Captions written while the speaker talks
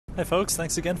Hi folks,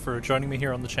 thanks again for joining me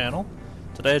here on the channel.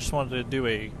 Today I just wanted to do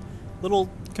a little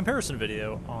comparison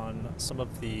video on some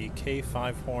of the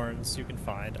K5 horns you can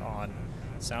find on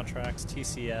Soundtraxx,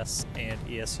 TCS, and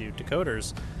ESU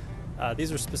decoders.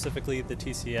 These are specifically the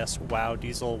TCS WOW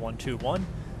Diesel 121,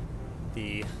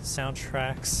 the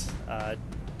Soundtraxx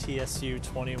TSU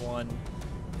 21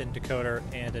 pin decoder,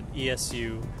 and an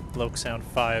ESU Loksound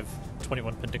 5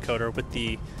 21 pin decoder with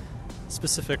the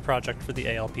specific project for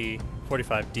the ALP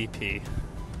 45DP.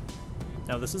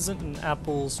 Now this isn't an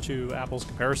apples to apples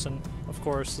comparison, of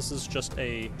course. This is just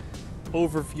a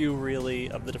overview really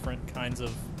of the different kinds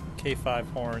of K5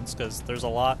 horns, because there's a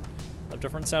lot of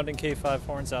different sounding K5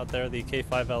 horns out there, the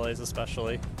K5 LAs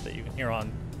especially, that you can hear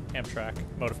on Amtrak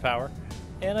Motive Power.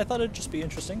 And I thought it'd just be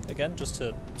interesting, again, just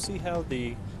to see how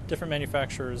the different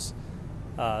manufacturers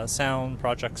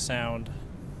projects sound.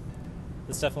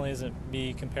 This definitely isn't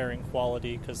me comparing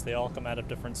quality, because they all come out of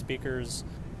different speakers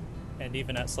and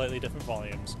even at slightly different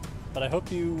volumes. But I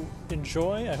hope you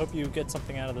enjoy, I hope you get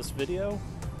something out of this video.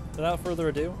 Without further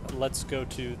ado, let's go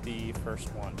to the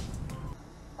first one.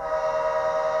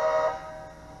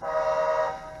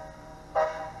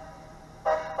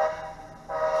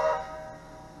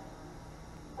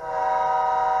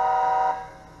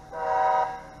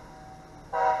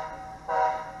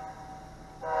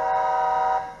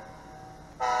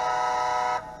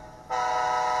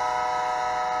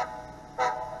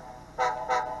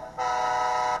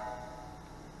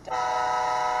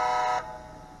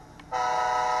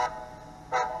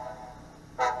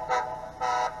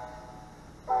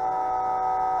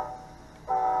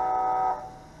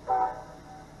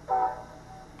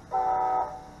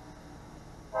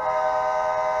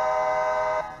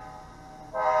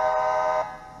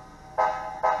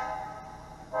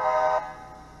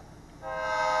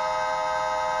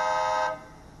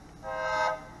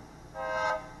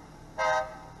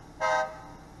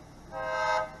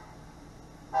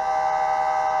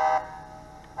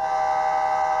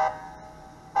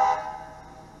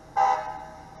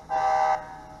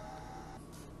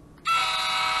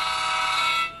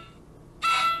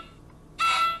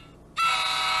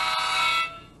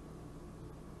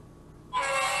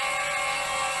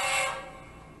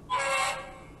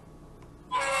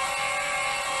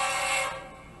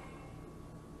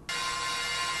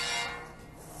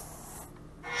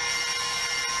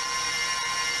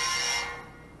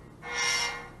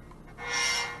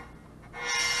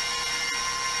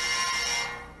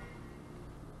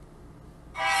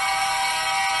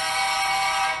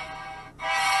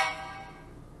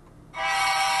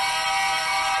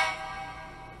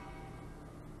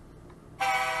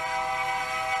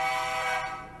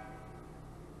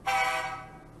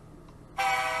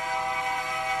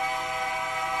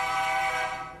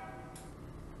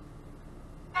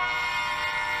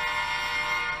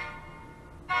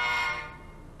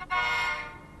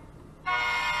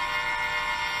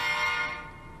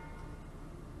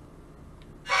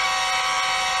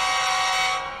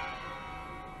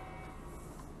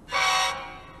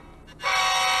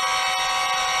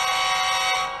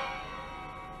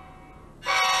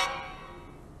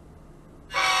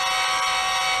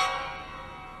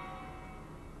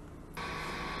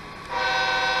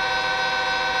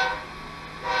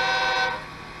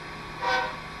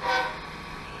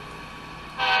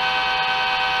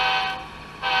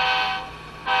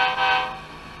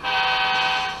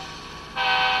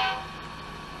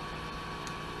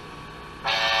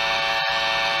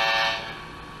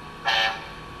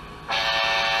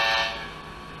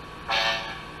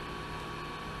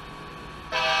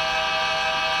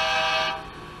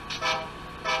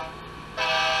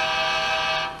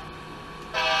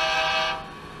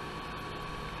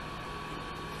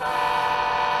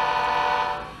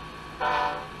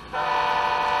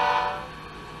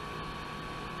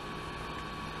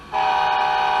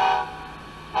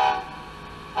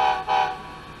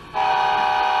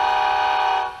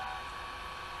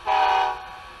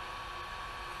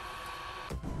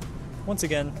 Once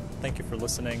again, thank you for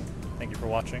listening, thank you for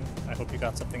watching. I hope you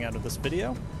got something out of this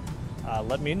video.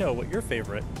 Let me know what your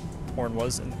favorite horn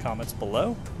was in the comments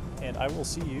below, and I will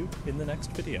see you in the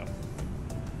next video.